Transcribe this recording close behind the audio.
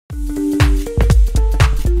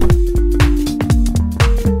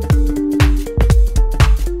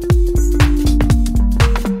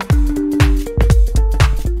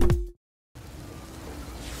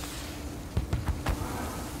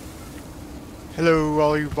Hello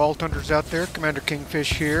all you vault hunters out there, Commander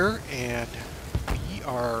Kingfish here, and we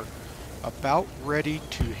are about ready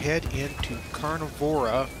to head into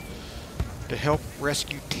Carnivora to help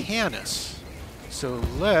rescue Tanis. So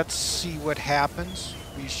let's see what happens.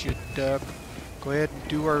 We should go ahead and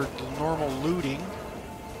do our normal looting.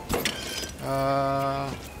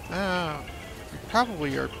 We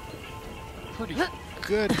probably are pretty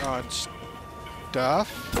good on stuff.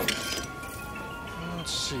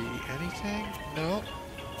 Let's see, anything? No.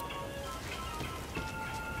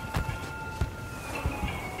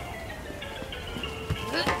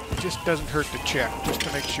 Just doesn't hurt to check, just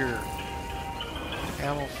to make sure.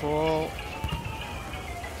 Ammo full.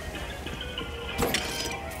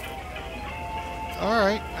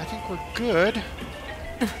 Alright, I think we're good.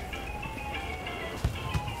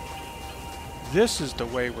 This is the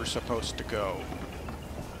way we're supposed to go.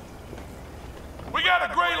 We got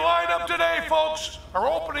a great lineup today, folks. Our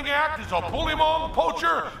opening act is a bullymong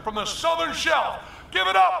poacher from the Southern Shelf. Give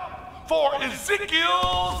it up for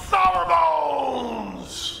Ezekiel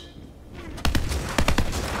Sourbones!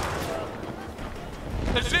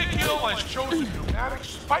 Ezekiel has chosen pneumatic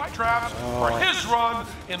spike traps for his run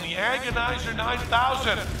in the Agonizer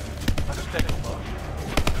 9000. Let's take a look.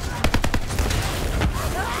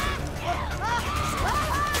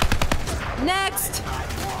 Next!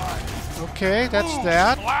 Okay, that's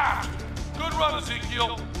that. Blast. Good run,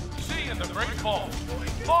 Ezekiel. See you in the Great Vault.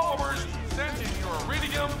 Followers, send in your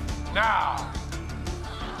iridium now.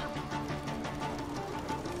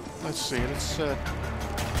 Let's see, let's take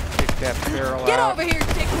that barrel Get out. over here,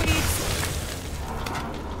 dickweeds!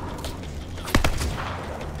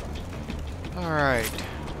 Alright.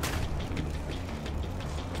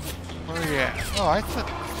 Where are you at? Oh, I thought...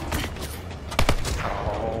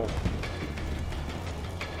 Oh.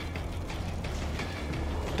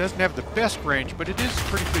 Doesn't have the best range, but it is a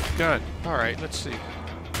pretty good gun. Alright, let's see.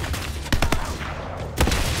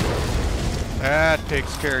 That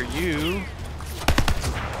takes care of you.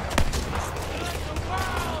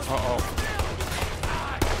 Uh-oh.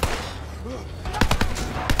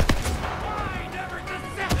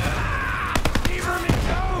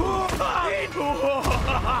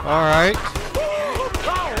 Alright.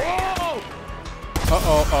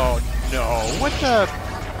 Uh-oh, oh no. What the...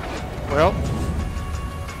 Well...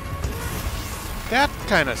 That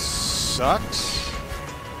kind of sucks.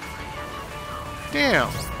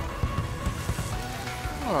 Damn.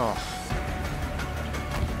 Oh.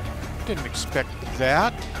 Didn't expect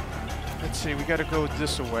that. Let's see, we gotta go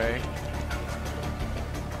this way.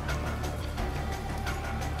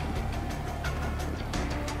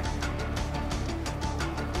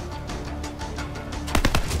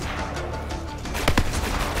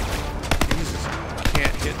 Jesus,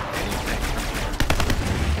 can't hit anything.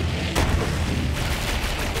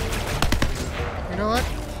 You know what?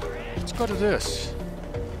 Let's go to this.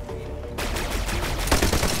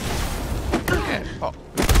 Yeah. Oh.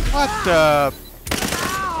 What the?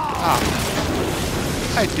 Ah.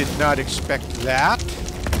 I did not expect that.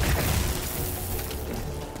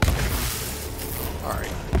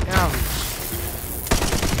 Alright. Now.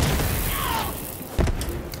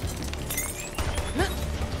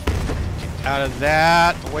 Get out of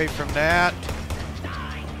that. Away from that.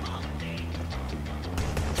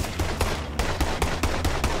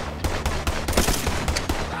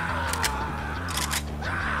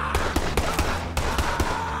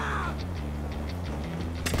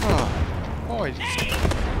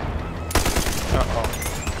 Uh-oh.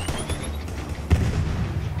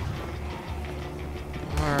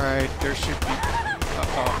 Alright, there should be...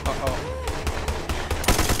 Uh-oh, uh-oh.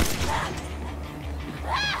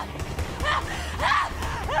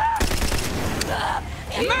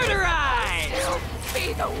 Murderize!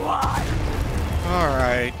 Be the one!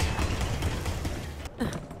 Alright.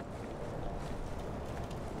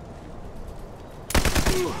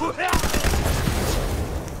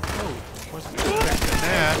 Wasn't expecting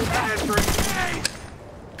that.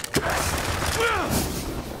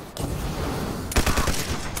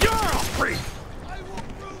 You're a freak!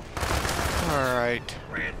 Alright.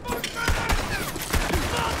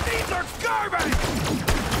 These are garbage!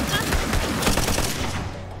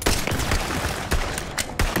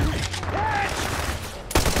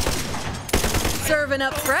 Serving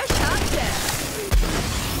up fresh hot death.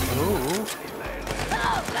 Ooh.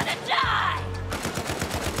 I'm gonna die!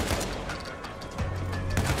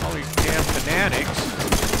 All these damn fanatics.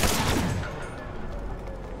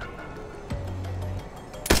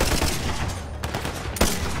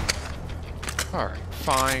 Alright,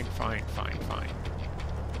 fine.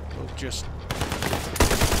 We'll just...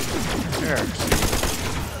 There, see.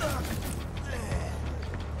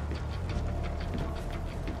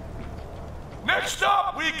 Next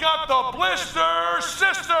up, we got the Blister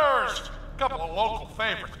Sisters. Couple of local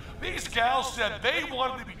favorites. These gals said they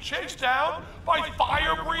wanted to be chased down by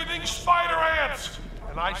fire-breathing spider ants.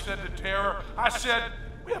 And I said to Tara, I said,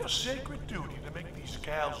 we have a sacred duty to make these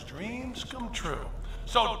gals' dreams come true.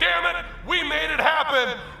 So damn it, we made it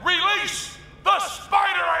happen. Release the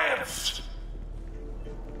spider ants.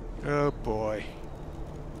 Oh boy.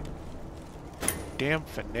 Damn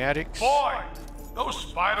fanatics. Boy, those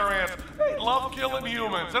spider ants, they love killing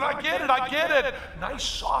humans. And I get it. Nice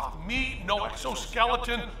soft meat, no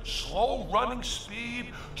exoskeleton, slow running speed.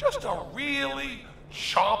 Just a really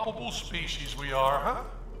chompable species we are, huh?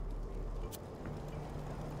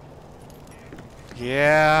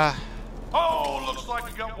 Yeah. Oh, looks like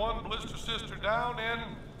we got one blister sister down and...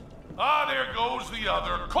 there goes the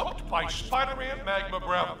other, cooked by spider ant magma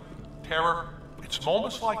breath. Terror, it's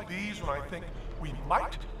moments like these when I think we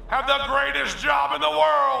might have the greatest job in the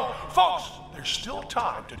world. Folks, there's still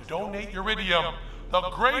time to donate uridium. The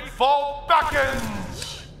Great Vault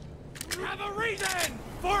beckons. Have a reason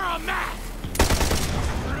for a map!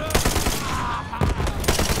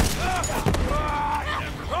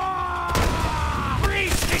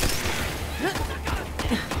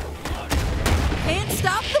 Can't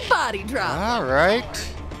stop the body drop. All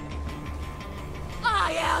right.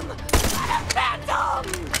 I am a phantom!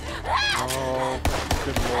 Oh,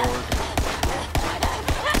 good lord.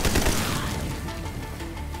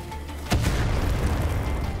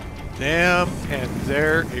 Them and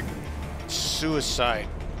their suicide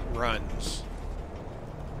runs.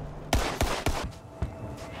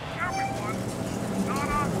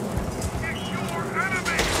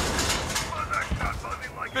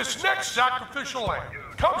 This next sacrificial lamb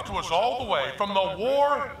comes to us all the way from the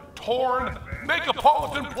war-torn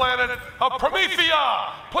megapolitan planet of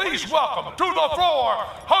Promethea. Please welcome to the floor,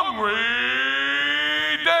 Hungry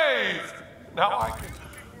Dave. Now I can...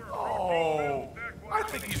 Oh, I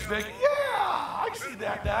think he's making... Yeah, I see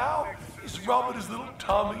that now. He's rubbing his little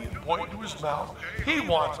tummy and pointing to his mouth. He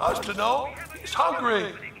wants us to know he's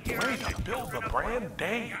hungry. Way to build the brand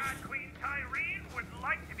Dave.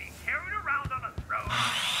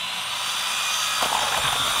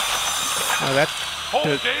 Oh, that. Old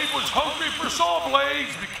Dave was hungry for saw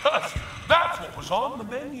blades because that's what was on the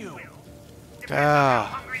menu.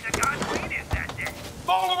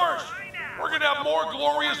 Followers, we're going to have more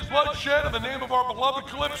glorious bloodshed in the name of our beloved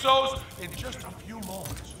Calypsos in just a few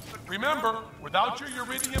moments. Remember, without your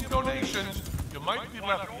uridium donations, you might be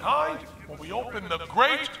left behind when we open the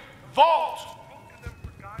Great Vault.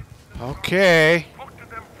 Okay.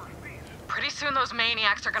 Pretty soon those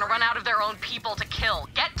maniacs are gonna run out of their own people to kill.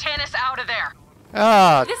 Get Tannis out of there!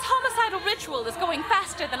 This homicidal ritual is going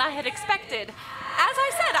faster than I had expected. As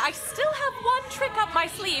I said, I still have one trick up my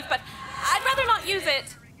sleeve, but I'd rather not use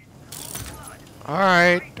it. All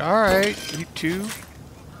right, you two.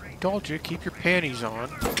 Told you, keep your panties on.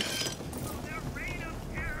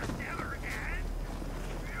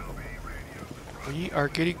 We are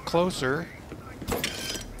getting closer.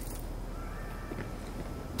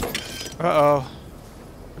 Uh-oh.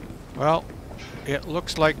 Well, it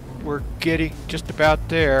looks like we're getting just about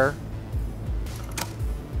there.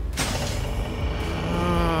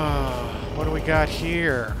 What do we got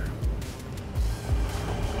here?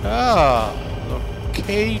 Oh, the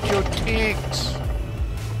cage of tanks.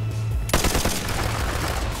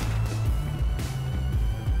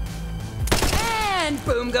 And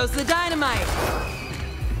boom goes the dynamite.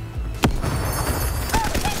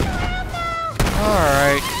 All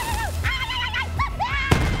right.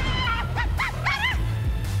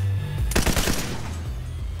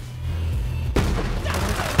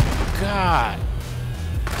 God.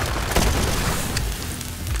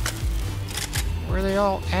 Where are they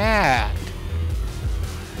all at?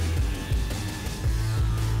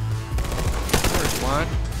 There's one.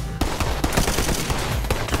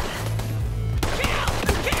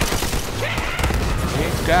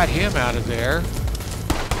 They've got him out of there.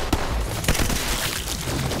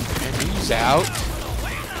 And he's out.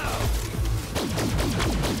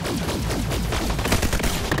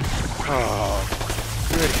 Oh.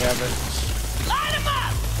 Good heavens. Light him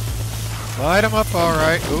up! Light him up, all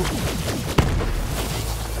right. Oop.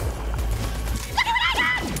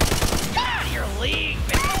 Get out of your league,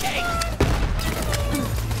 mistake!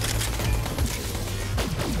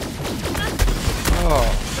 Oh.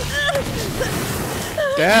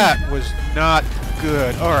 That was not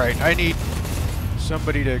good. All right, I need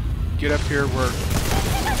somebody to get up here where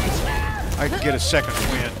I can get a second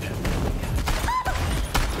wind.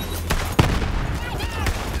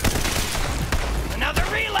 Another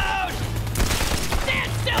reload!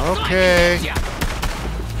 Stand still! Okay.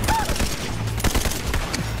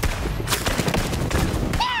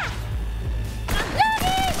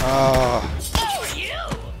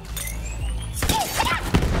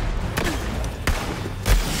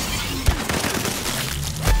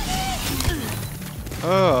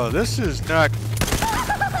 Oh, this is not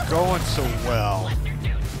going so well.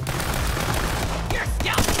 You're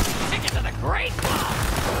still sticking to the Great Club.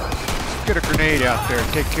 Let's get a grenade out there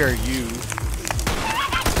and take care of you.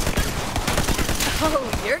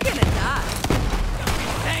 Oh, you're gonna die.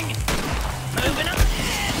 Thing. Moving on.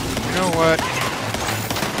 You know what?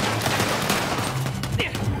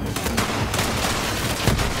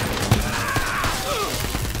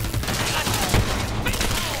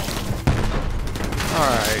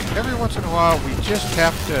 Alright, every once in a while we just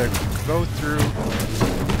have to go through.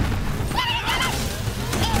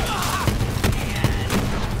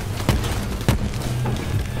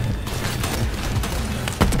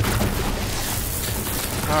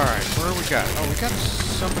 Alright, where we got? Oh, we got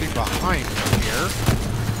somebody behind me here.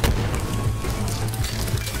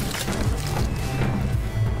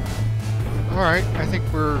 Alright, I think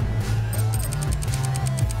we're...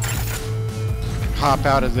 hop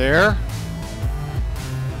out of there.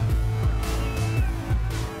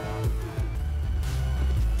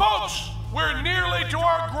 Folks, we're nearly to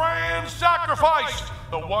our grand sacrifice.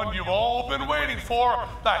 The one you've all been waiting for.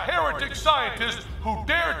 The heretic scientist who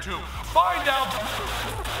dared to find out...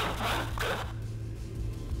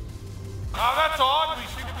 that's odd. We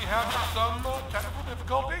seem to be having some technical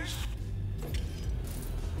difficulties.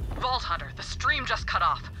 Vault Hunter, the stream just cut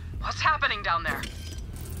off. What's happening down there?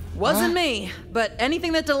 Wasn't me, but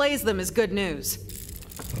anything that delays them is good news.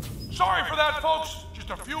 Sorry for that, folks. Just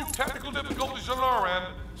a few technical difficulties on our end.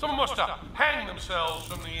 Someone must have hanged themselves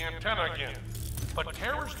from the antenna again. But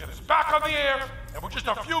terrors get us back on the air, and we're just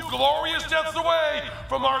a few glorious deaths away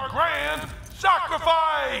from our grand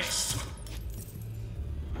sacrifice!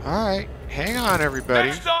 Alright, hang on everybody.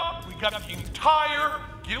 Next up, we got the entire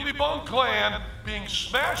Gillybone clan being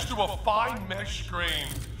smashed through a fine mesh screen.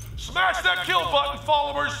 Smash that kill button,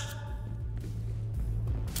 followers!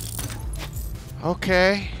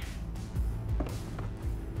 Okay.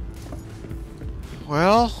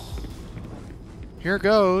 Well, here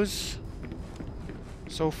goes.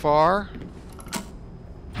 So far.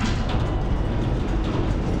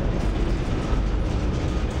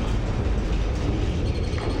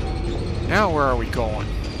 Now where are we going?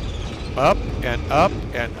 Up and up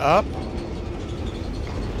and up.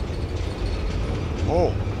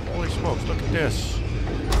 Oh, holy smokes, look at this.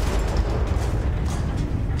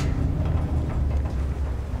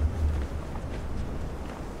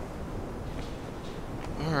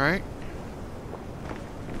 Alright.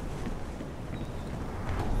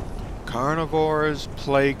 Carnivora's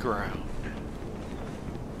playground.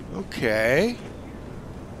 Okay.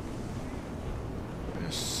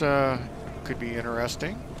 This could be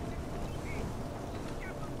interesting.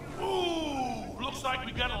 Ooh, looks like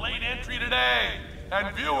we got a late entry today.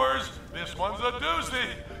 And viewers, this one's a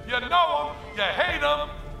doozy. You know them, you hate them,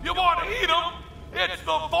 you want to eat them. It's the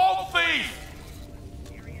Vault Thief.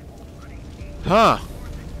 Huh.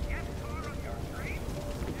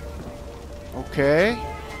 Okay.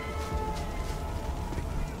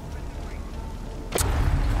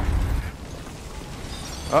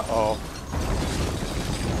 Uh-oh.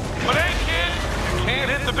 But hey, kid, you can't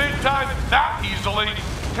hit the big time that easily.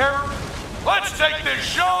 Terror, let's take this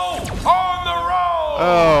show on the road!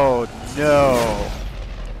 Oh, no.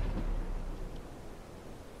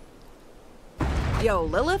 Yo,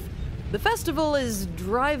 Lilith, the festival is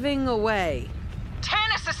driving away.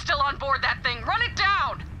 Tannis is still on board that thing. Run it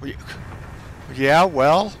down! Yeah,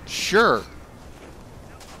 well, sure.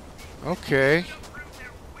 Okay.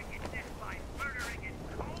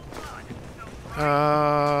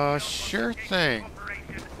 Sure thing.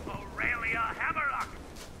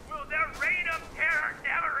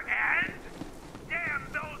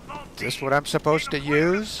 Is this what I'm supposed to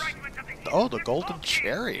use? Oh, the golden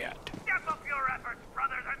chariot.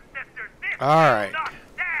 Alright.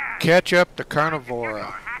 Catch up to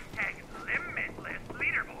Carnivora.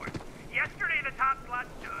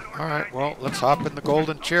 Alright, well, let's hop in the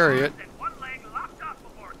golden chariot.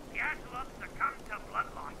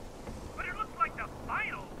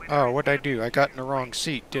 Oh, what'd I do? I got in the wrong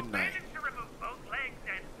seat, didn't I?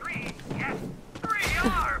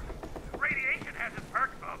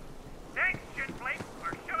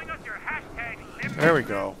 There we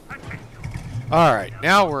go. Alright,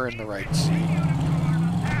 now we're in the right seat.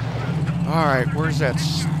 Alright, where's that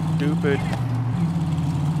stupid...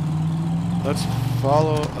 Let's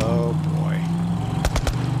follow... Oh, boy.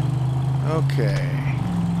 Okay.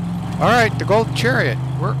 Alright, the golden chariot.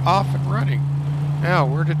 We're off and running. Now,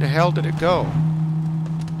 where the hell did it go?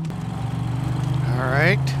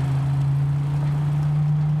 Alright.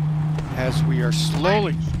 As we are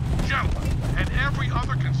slowly... Gentlemen, at every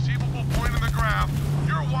other conceivable point in the graph,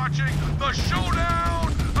 you're watching The showdown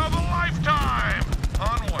of a lifetime!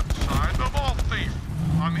 On one side, the vault thief.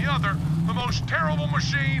 On the other, the most terrible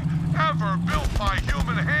machine ever built by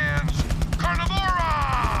human hands,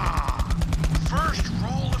 Carnivora! First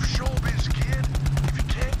rule of showbiz, kid. If you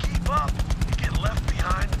can't keep up, you get left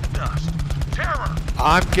behind in the dust. Terror!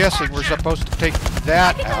 I'm guessing we're supposed to take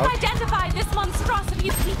that I think out. I've identified this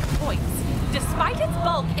monstrosity's weak points. Despite its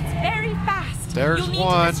bulk, it's very fast. There's You'll need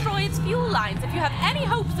one. to destroy its fuel lines if you have any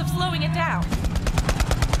hopes of slowing it down.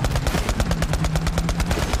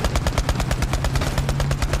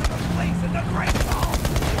 Place in the Great Wall.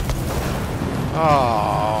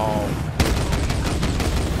 Oh.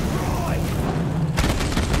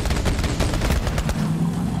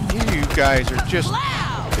 You guys are just...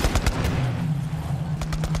 Loud!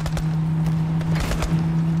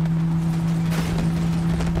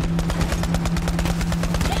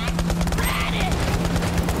 Get ready!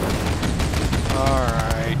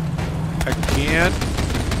 Alright. Again.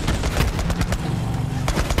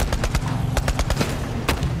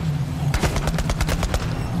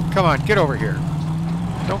 Come on, get over here.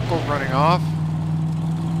 Don't go running off.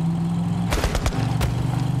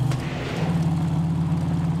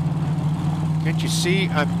 Can't you see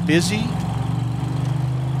I'm busy?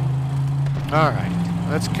 Alright,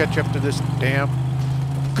 let's catch up to this damn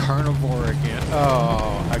carnivore again.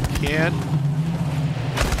 Oh, again?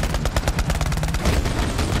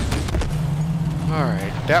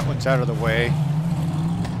 Alright, that one's out of the way.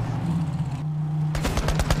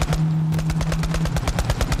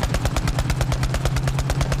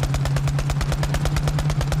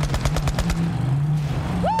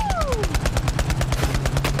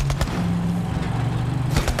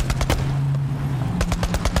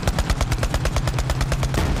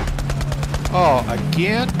 Oh,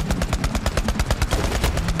 again?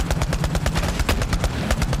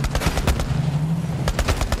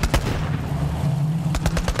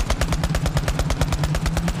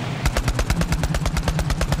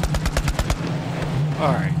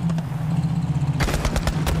 All right.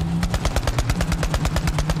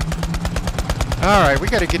 All right, we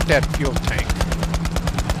got to get that fuel tank.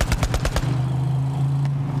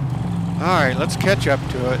 All right, let's catch up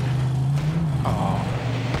to it. Oh.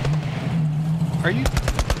 Are you...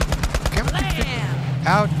 Can't we figure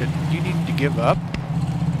out that you need to give up?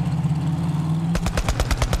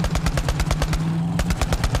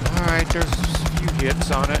 Alright, there's a few hits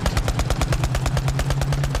on it.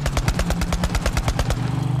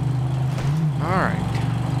 Alright.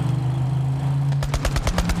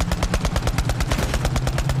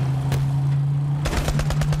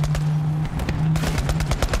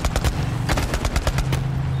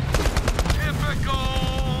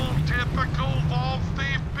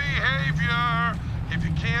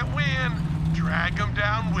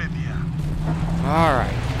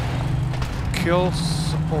 Alright. Kill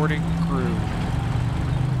supporting crew.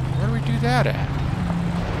 Where do we do that at?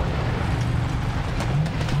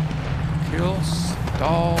 Kill,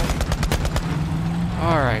 stall.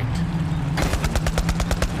 Alright.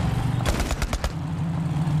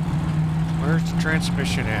 Where's the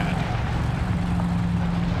transmission at?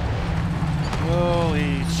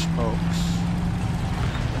 Holy smokes.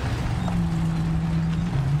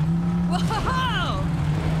 Whoa!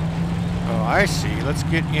 Oh, I see. Let's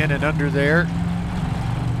get in and under there.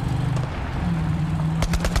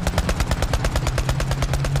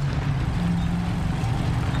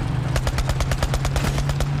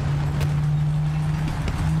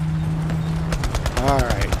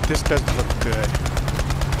 Alright, this doesn't look good.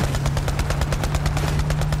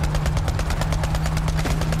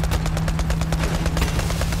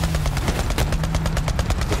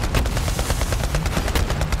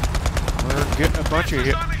 We're getting a bunch of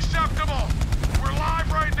hit. We're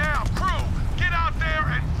live right now. Crew, get out there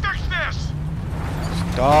and fix this.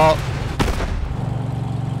 Stall.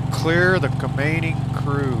 Clear the remaining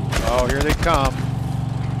crew. Oh, here they come.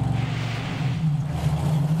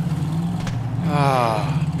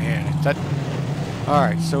 Ah, man. Is that...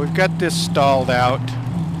 Alright, so we've got this stalled out.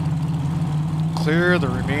 Clear the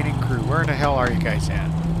remaining crew. Where in the hell are you guys at?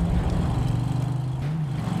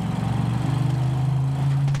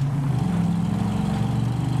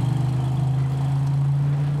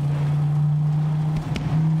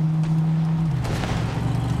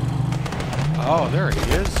 Oh, there he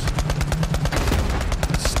is.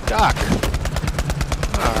 Stuck.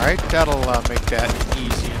 Alright, that'll make that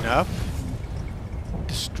easy enough.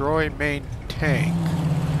 Destroy main tank.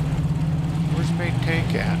 Where's main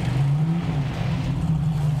tank at?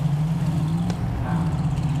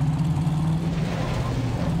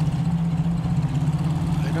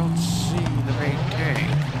 I don't see the main tank.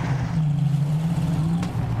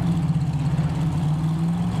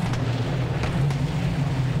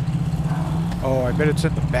 Oh, I bet it's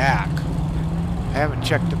in the back. I haven't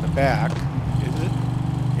checked in the back. Is it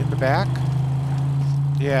in the back?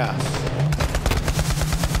 Yeah.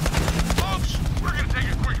 Folks, we're gonna take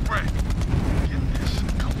a quick break. Get this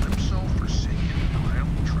Calypso forsaken pile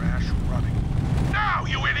of trash running. Now,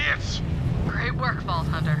 you idiots! Great work, Vault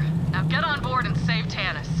Hunter. Now get on board and save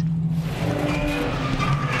Tanis.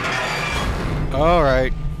 All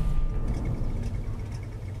right.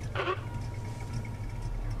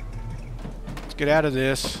 Let's get out of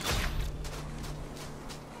this.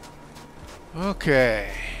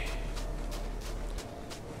 Okay.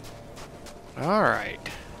 All right.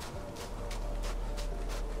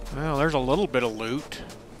 Well, there's a little bit of loot.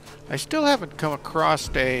 I still haven't come across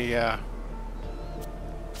a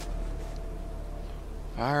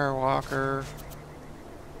Firewalker.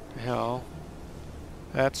 Hell,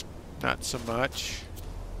 that's not so much.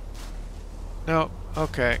 No,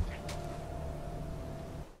 okay.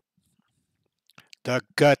 The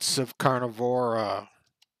guts of Carnivora.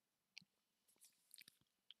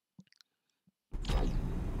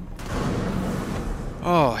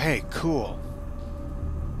 Oh, hey, cool.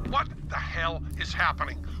 What the hell is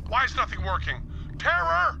happening? Why is nothing working?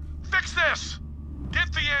 Terror! Fix this!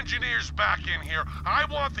 Get the engineers back in here. I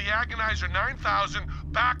want the Agonizer 9000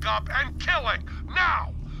 back up and killing.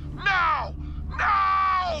 Now! Now!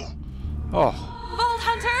 Now! Oh. Vault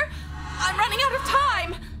Hunter, I'm running out of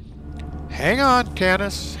time. Hang on,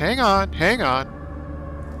 Tanis. Hang on, hang on.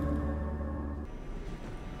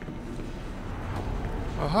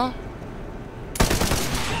 Uh-huh.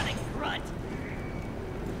 Cunning grunt.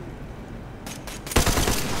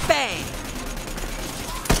 Bang!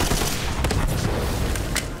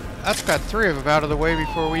 That's got 3 of them out of the way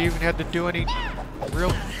before we even had to do any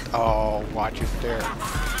real... Oh, watch it there.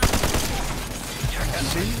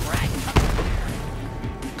 See?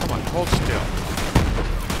 Come on, hold still.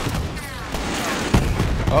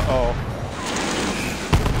 Uh-oh.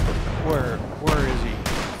 Where is he?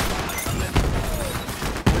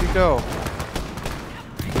 Where'd he go?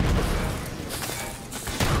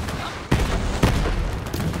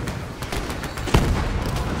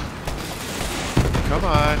 Come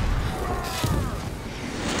on.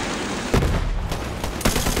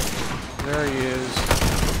 There he is.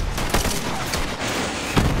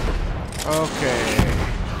 Okay.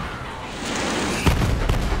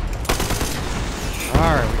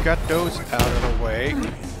 Alright, we got those out of the way.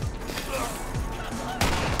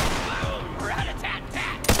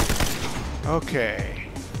 Okay.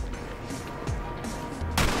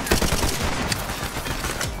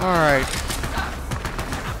 Alright.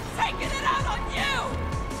 Taking it out on you!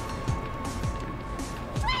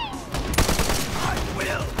 I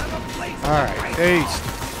will have a place. Alright, Ace.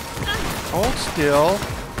 Hold still.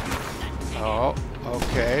 Oh,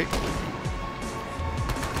 okay.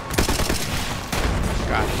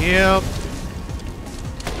 Got him.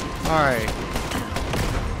 Alright.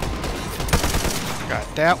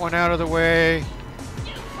 Got that one out of the way.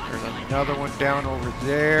 There's another one down over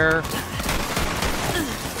there.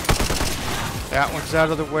 That one's out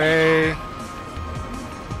of the way.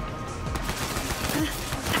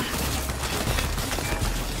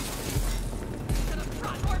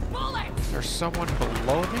 There's someone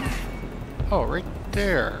below me? Oh, right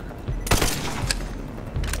there.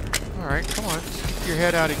 Alright, come on. Stick your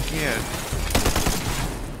head out again.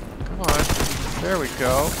 Come on. There we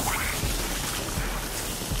go.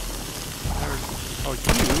 Oh,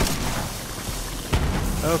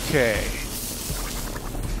 you. Okay.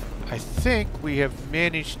 I think we have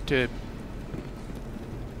managed to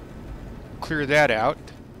clear that out.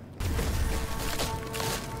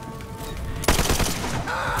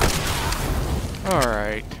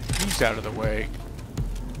 Alright, he's out of the way.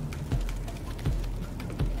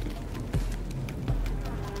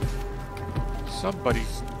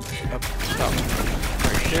 Somebody's up top.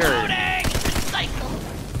 Right there.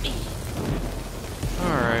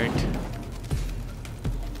 Alright.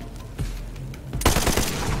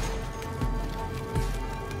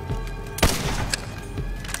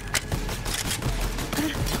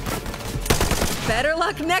 Better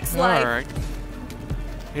luck next life. Alright.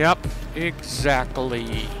 Yep,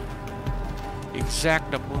 exactly.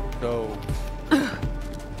 Exactamundo.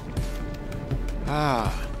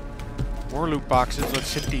 Ah. More loot boxes.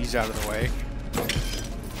 Let's hit these out of the way.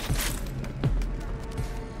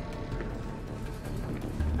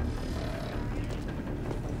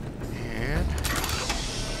 And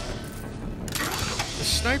the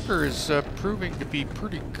sniper is proving to be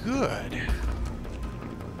pretty good.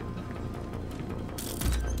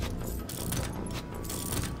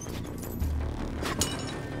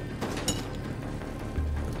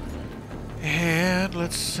 And And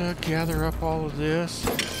let's gather up all of this.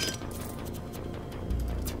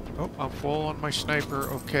 Oh, I'm full on my sniper.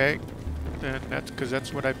 Okay. Then that's because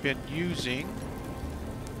that's what I've been using.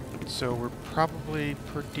 So we're probably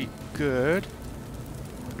pretty good.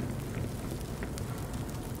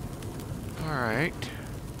 Alright.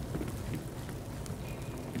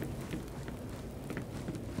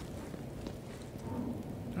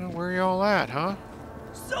 Where y'all at, huh?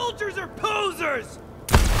 Soldiers are posers!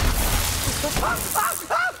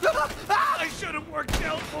 I should have worked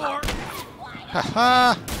out more!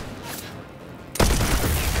 Haha!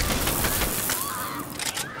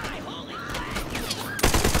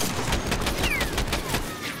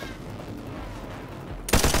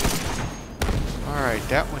 Alright,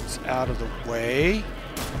 that one's out of the way.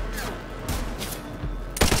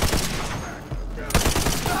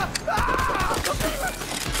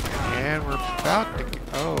 And we're about to get,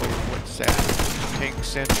 oh, what's that? Tank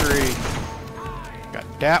sentry.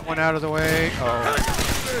 Got that one out of the way. Oh,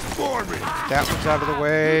 that one's out of the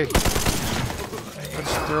way.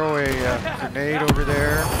 Let's throw a grenade over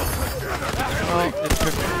there. Oh, it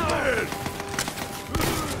took me.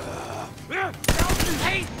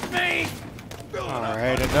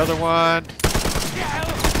 Alright, another one.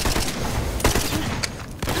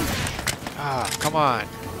 Ah, come on.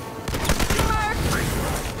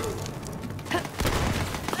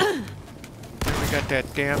 Got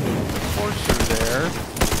that damn enforcer there.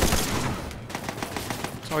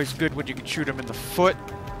 It's always good when you can shoot him in the foot.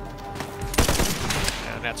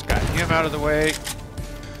 And that's got him out of the way.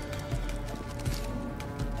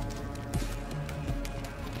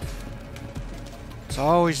 It's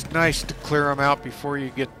always nice to clear them out before you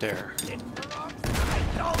get there.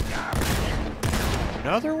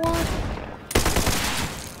 Another one?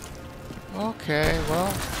 Okay, well,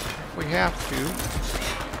 if we have to.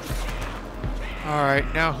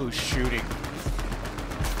 Alright, now who's shooting?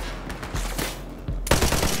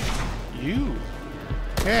 You.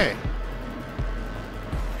 Okay.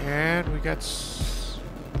 And we got...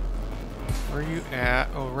 Where are you at?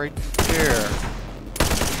 Oh, right there.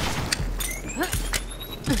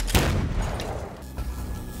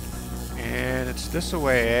 And it's this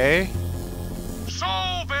way, eh?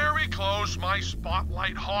 So very close, my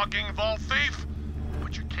spotlight hogging vault thief.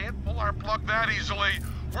 But you can't pull our plug that easily.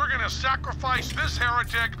 We're gonna sacrifice this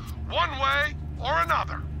heretic one way or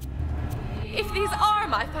another. If these are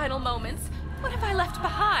my final moments, what have I left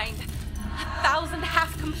behind? 1,000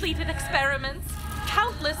 half-completed experiments,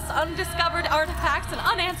 countless undiscovered artifacts and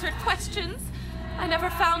unanswered questions. I never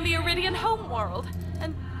found the Iridian homeworld,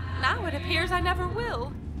 and now it appears I never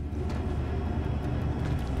will.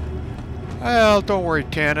 Well, don't worry,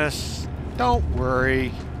 Tannis. Don't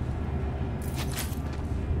worry.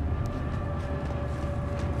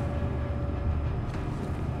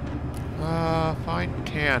 Find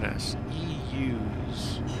Tannis.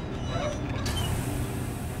 EUs.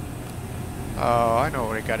 Oh, I know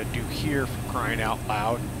what I gotta do here for crying out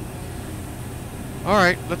loud.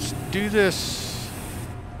 Alright, let's do this.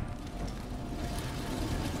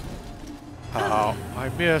 Oh, I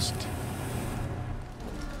missed.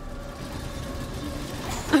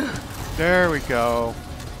 There we go.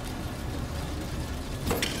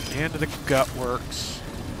 Into the gut works.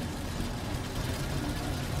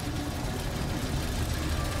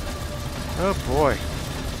 Oh boy.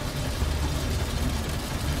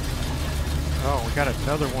 Oh, we got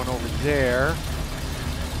another one over there.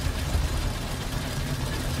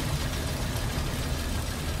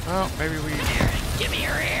 Oh, maybe we Give me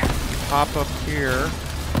your ear! pop up here.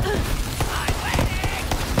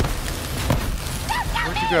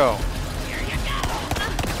 Where'd you go? Here you go!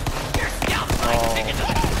 Your stealth like taking to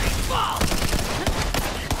the great ball!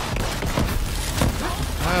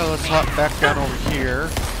 Well, let's hop back down over here.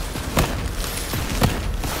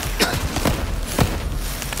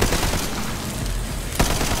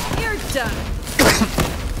 Done.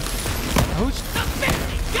 Who's? The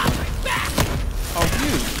 50 got my back! Oh,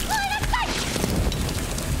 you.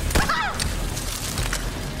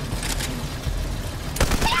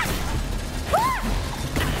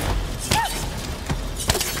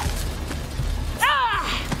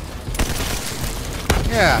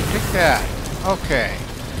 Yeah, take that. Okay.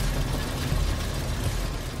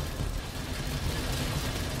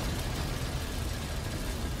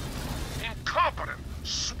 Incompetent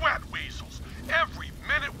sweat weasels. Every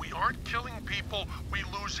minute we aren't killing people, we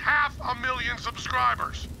lose 500,000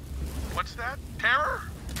 subscribers. What's that? Terror?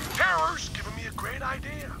 Terror's giving me a great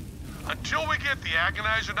idea. Until we get the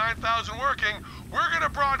Agonizer 9000 working, we're gonna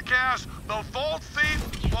broadcast the Vault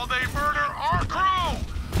Thief while they murder our crew.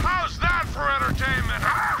 How's that for entertainment,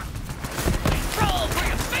 huh? Roll for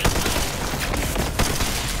your face!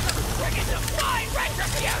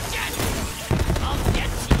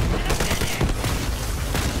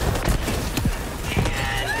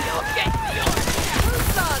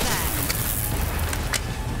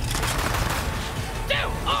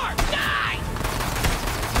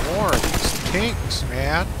 tanks,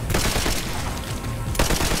 man.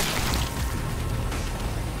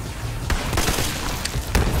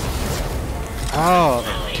 Oh,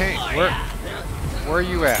 the tank. Where are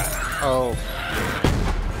you at? Oh.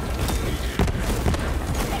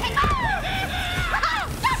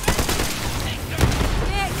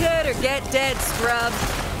 Get good or get dead, scrub.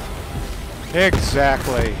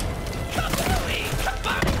 Exactly.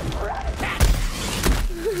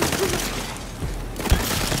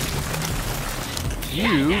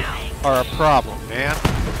 You are a problem, man.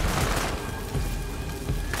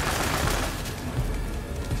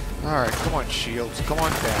 Alright, come on, shields. Come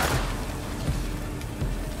on back.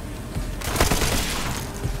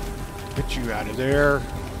 Get you out of there. I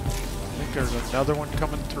think there's another one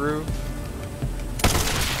coming through.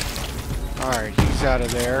 Alright, he's out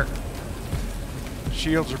of there.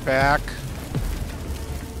 Shields are back.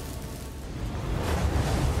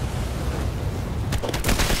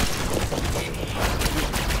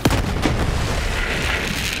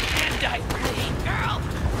 And I bleed, girl.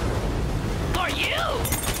 For you.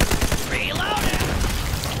 Reloading.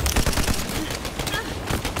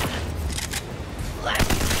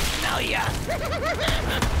 Let's smell ya.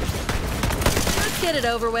 Let's get it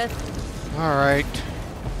over with. Alright.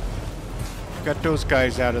 Got those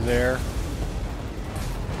guys out of there.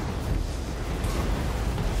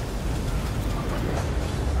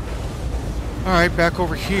 Alright, back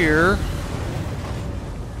over here. I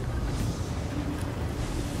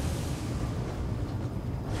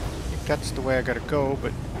think that's the way I gotta go,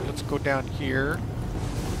 but let's go down here.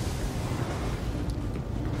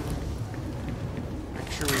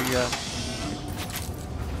 Make sure we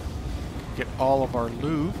get all of our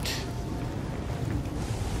loot.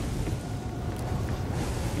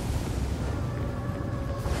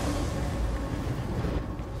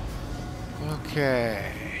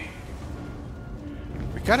 Okay.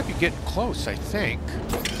 We gotta be getting close, I think.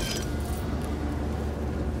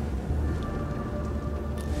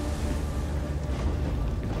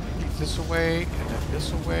 This away, and then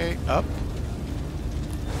this away, up.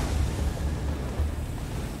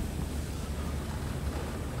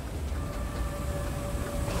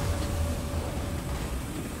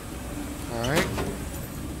 Alright.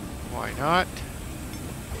 Why not?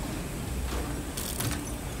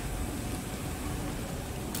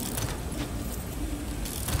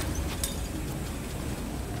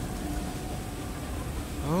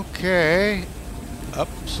 Okay, up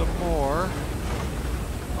some more.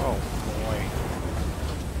 Oh boy.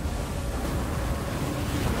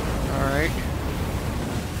 Alright.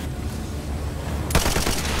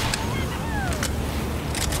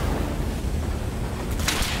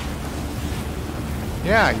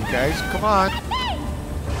 Yeah, you guys, come on.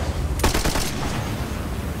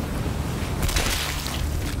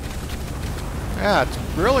 Yeah, it's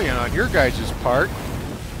brilliant on your guys' part.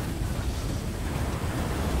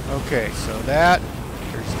 Okay, so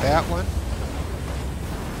there's that one.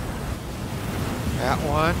 That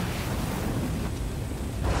one.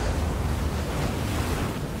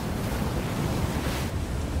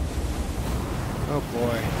 Oh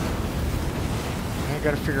boy. I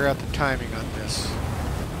gotta figure out the timing on this.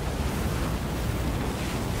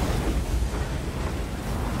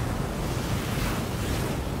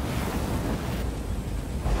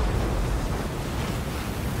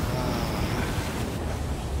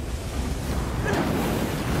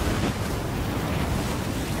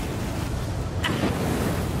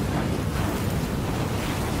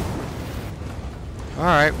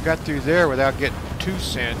 Alright, we got through there without getting too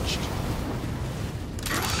singed.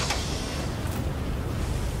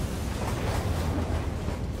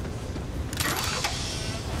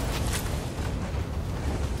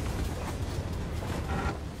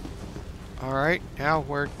 Alright, now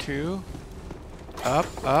where to? Up,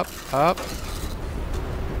 up, up.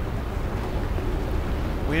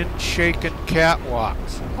 Wind-shaken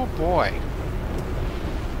catwalks. Oh boy.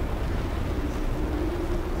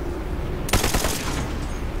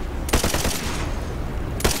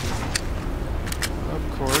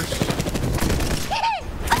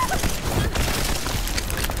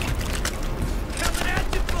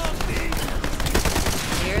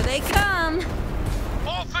 Here they come.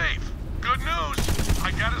 Bull Thief, good news.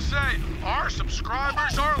 I gotta say, our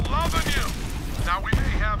subscribers are loving you. Now, we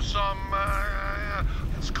may have some,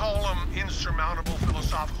 let's call them insurmountable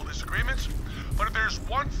philosophical disagreements, but if there's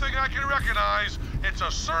one thing I can recognize, it's a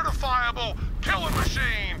certifiable killing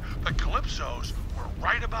machine. The Calypsos were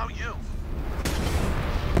right about you.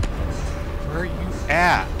 Where are you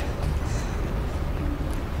at?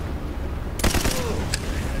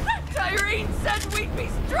 Tyrene said we'd be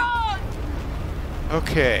strong!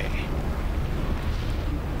 Okay.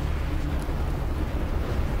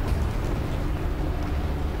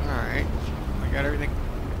 got everything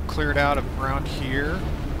cleared out of around here.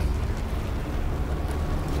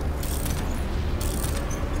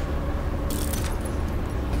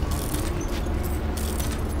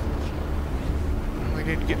 Well, we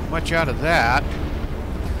didn't get much out of that.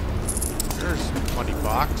 There's a money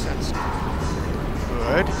box. That's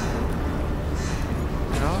good.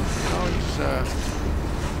 No, he's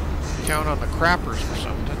count on the crappers for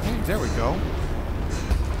something. Hey, there we go.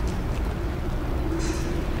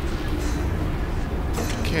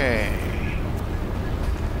 Okay.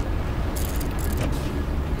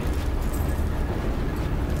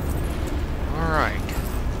 All right.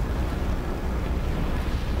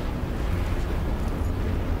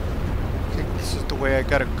 I think this is the way I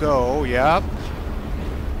gotta go. Yep.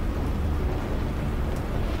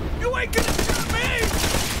 You ain't gonna stop me!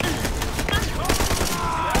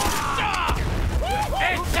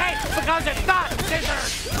 It's safe because it's not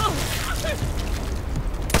scissors!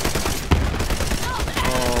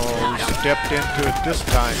 Oh, he stepped into it this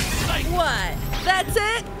time. What? That's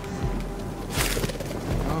it?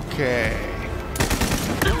 Okay.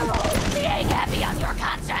 He ain't happy on your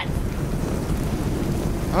conscience.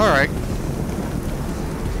 All right.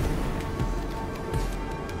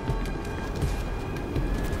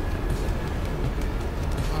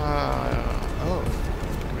 Oh,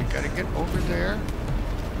 we gotta get over there.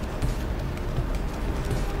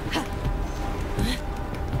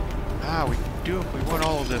 Ah, we can do if we want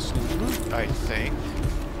all of this loot, I think.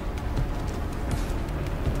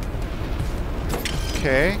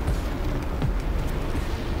 Okay.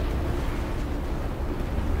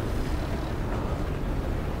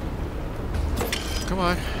 Come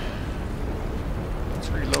on. Let's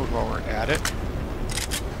reload while we're at it.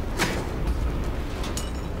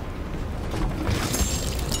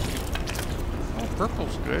 Oh,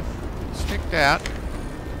 purple's good. Let's take that.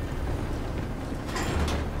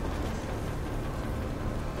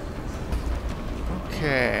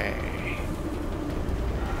 Okay.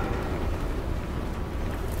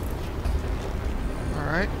 All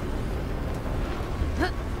right.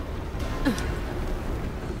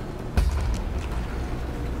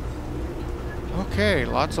 Okay,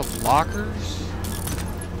 lots of lockers.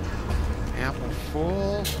 Ammo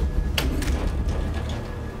full.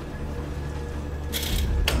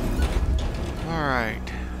 All right.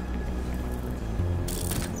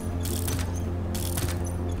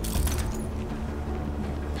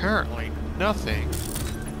 Apparently nothing.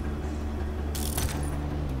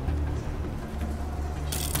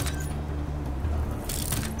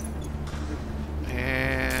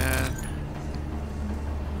 And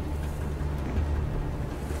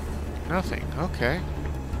nothing. Okay.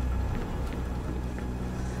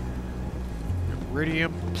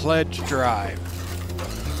 Iridium pledge drive.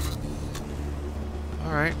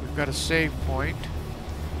 All right, we've got a save point.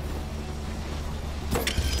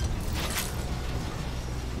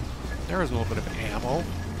 There was a little bit of ammo.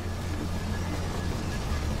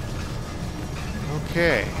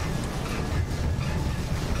 Okay.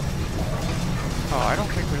 Oh, I don't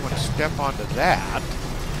think we want to step onto that.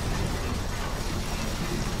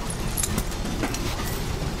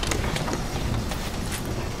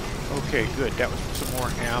 Okay, good. That was some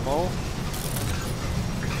more ammo.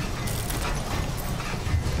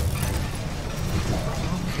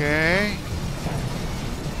 Okay.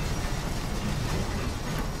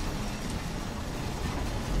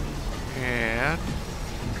 And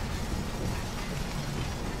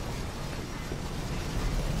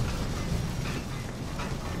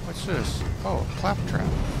what's this? Oh, claptrap.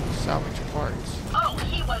 Salvage parts. Oh,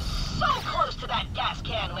 he was so close to that gas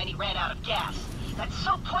can when he ran out of gas. That's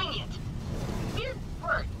so poignant. Weird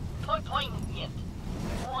word. Poignant.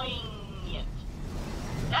 Poignant.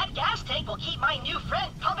 That gas tank will keep my new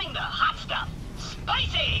friend pumping the hot stuff.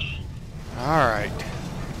 Spicy! All right.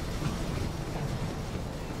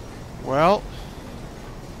 Well,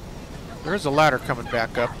 there's a ladder coming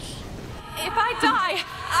back up. If I die,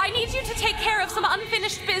 I need you to take care of some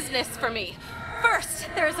unfinished business for me. First,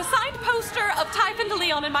 there is a signed poster of Typhon de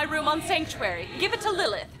Leon in my room on Sanctuary. Give it to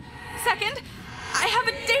Lilith. Second, I have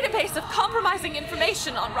a database of compromising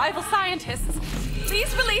information on rival scientists.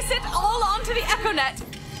 Please release it all onto the EchoNet.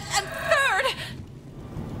 And third...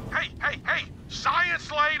 Hey,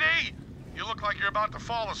 science lady! You look like you're about to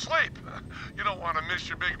fall asleep. You don't want to miss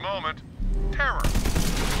your big moment. Terror.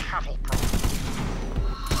 Cattle prod.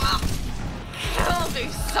 Kill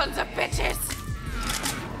these sons of bitches!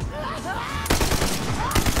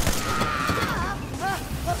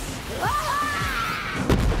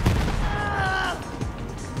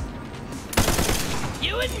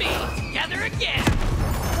 You and me, together again.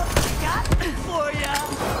 Got for ya.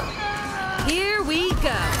 Here we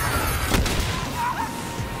go.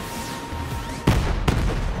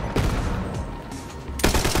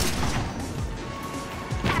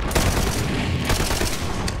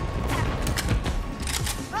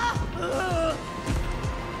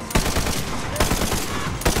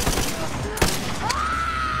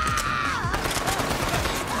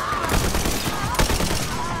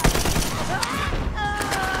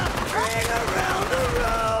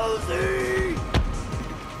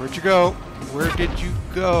 you go? Where did you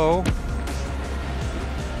go?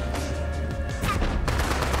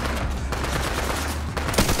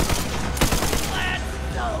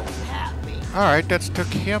 Alright, that's took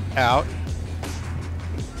him out.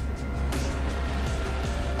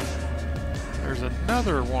 There's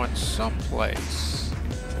another one someplace.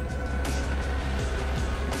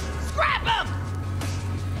 Scrap him!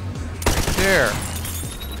 Right there.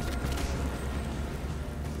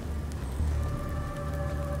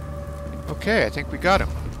 Okay, I think we got him.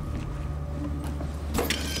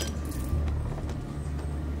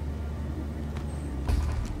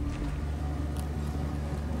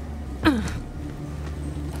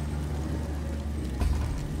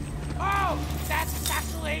 Oh, that's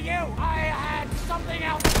actually you. I had something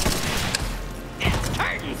else. It's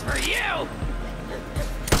curtains for you.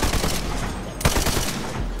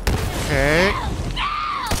 Okay.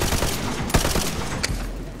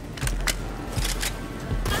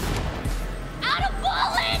 Out of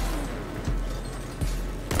bullets!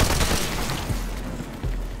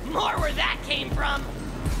 More where that came from.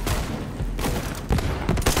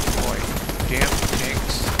 Boy, damn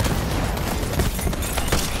tanks.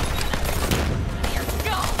 Here we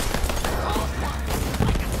go. Oh,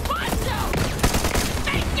 like a sponge.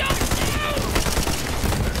 Make your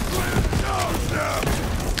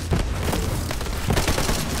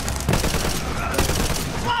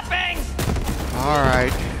Flopping. All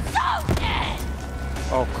right. So dead.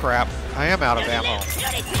 Oh crap! I am out of ammo.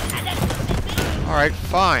 All right,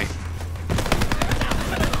 fine.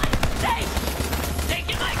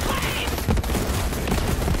 Taking my claim.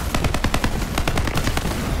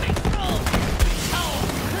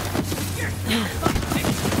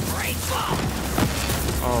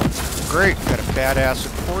 Oh, great! Got a badass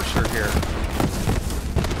enforcer here.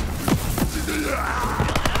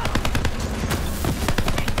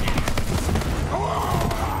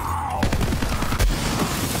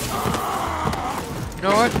 You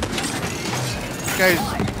know what? You guys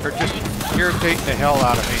are just irritating the hell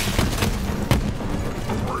out of me.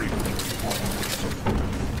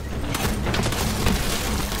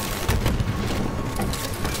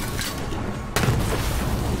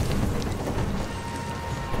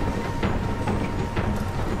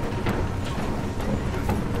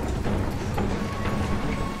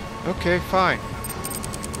 Okay, fine.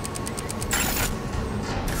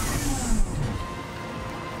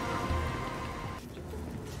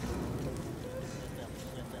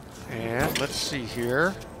 And let's see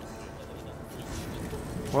here.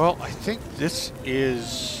 Well, I think this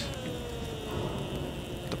is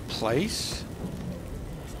the place.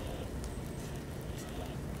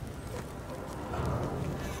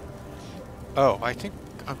 Oh, I think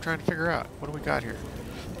I'm trying to figure out. What do we got here?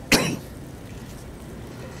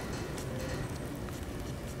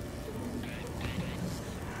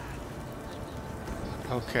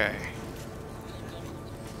 Okay.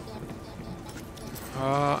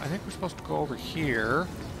 I think we're supposed to go over here.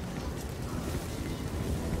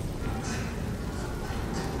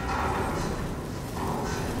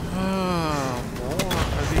 More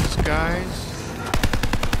of these guys.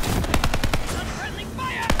 Friendly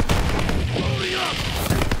fire. Loading up.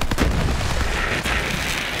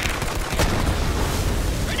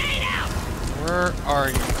 Grenade out. Where are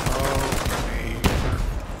you?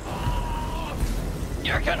 Oh,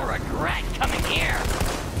 You're gonna regret coming here.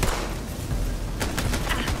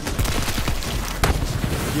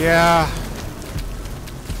 yeah.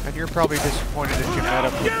 And you're probably disappointed that you met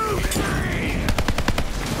up with me.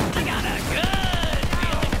 I got a good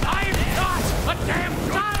feeling. I'm not a damn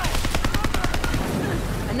child.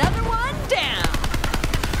 Another one down.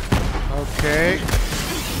 Okay.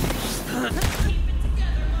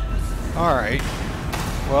 All right.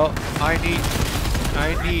 Well, I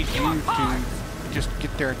need you to just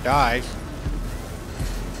get there and die.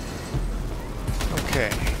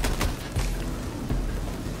 Okay.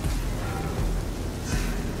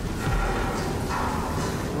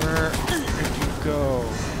 Where did you go?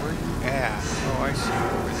 Where are you at? Oh, I see you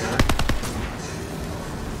over there.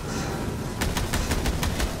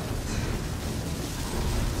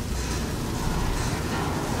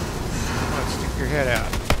 Come on, stick your head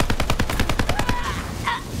out.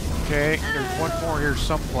 Okay, there's one more here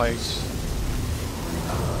someplace.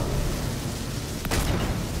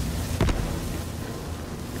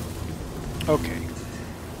 Okay.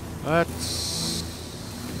 Let's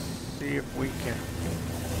see if we can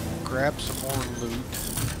grab some more loot.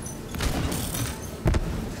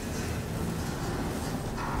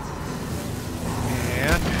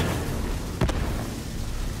 And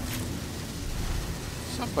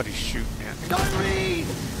somebody's shooting at me. Irene!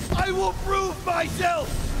 I will prove myself!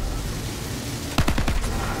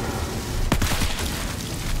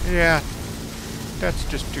 Yeah, that's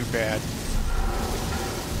just too bad.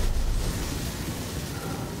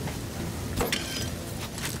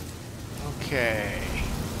 Okay.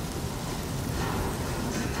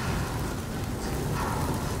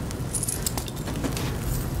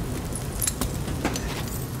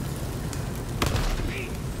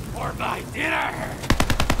 For my dinner!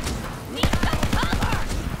 Need some cover!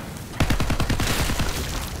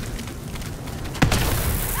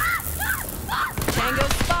 Tango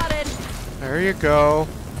spotted. There you go.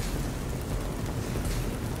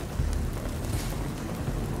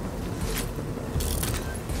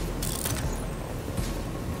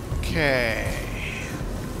 Okay.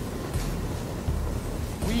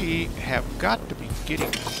 We have got to be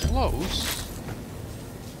getting close.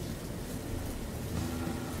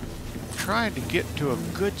 Trying to get to a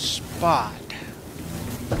good spot.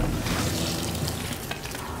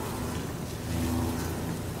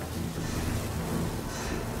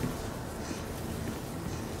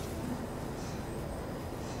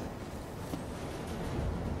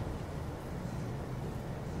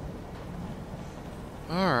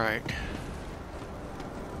 All right.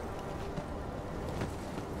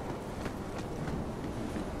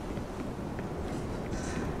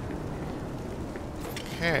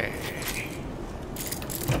 Okay.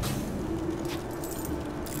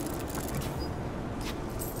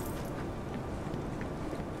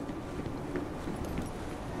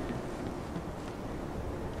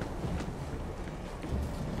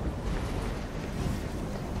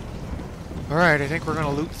 All right, I think we're going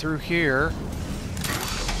to loop through here.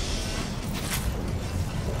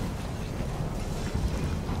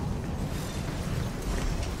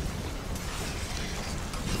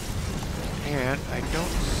 And I don't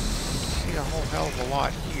see a whole hell of a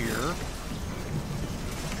lot here.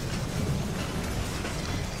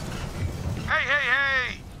 Hey, hey,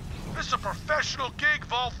 hey! This is a professional gig,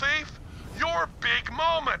 Vault Thief. Your big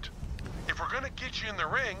moment. If we're gonna get you in the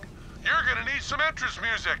ring, you're gonna need some entrance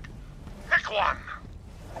music. Pick one.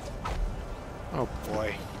 Oh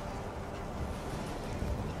boy.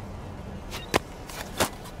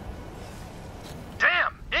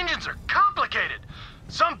 Damn, engines are complicated.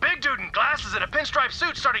 Some big dude in glasses and a pinstripe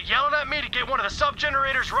suit started yelling at me to get one of the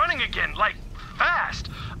sub-generators running again, like, fast.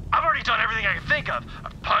 I've already done everything I can think of.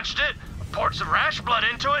 I've punched it, poured some rash blood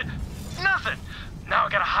into it. Nothing. Now I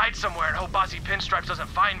gotta hide somewhere and hope Bossy Pinstripes doesn't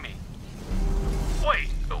find me. Wait,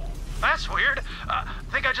 that's weird. I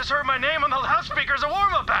think I just heard my name on the loudspeaker as a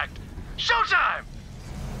warm-up act. Showtime!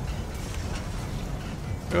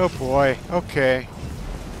 Oh boy. Okay.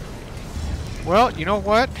 Well, you know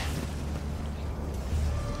what?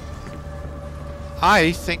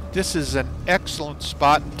 I think this is an excellent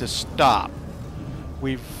spot to stop.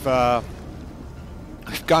 We've gone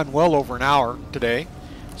well over an hour today,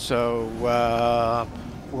 so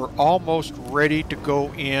we're almost ready to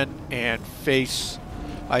go in and face,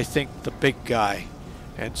 I think, the big guy.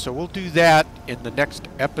 And so we'll do that in the next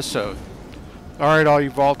episode. Alright, all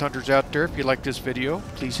you Vault Hunters out there, if you like this video,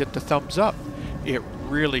 please hit the thumbs up. It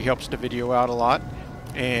really helps the video out a lot.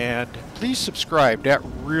 And please subscribe, that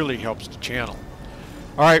really helps the channel.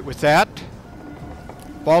 Alright, with that,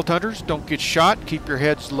 Vault Hunters, don't get shot, keep your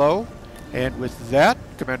heads low. And with that,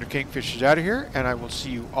 Commander Kingfish is out of here, and I will see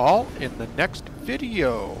you all in the next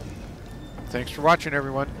video. Thanks for watching,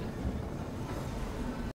 everyone.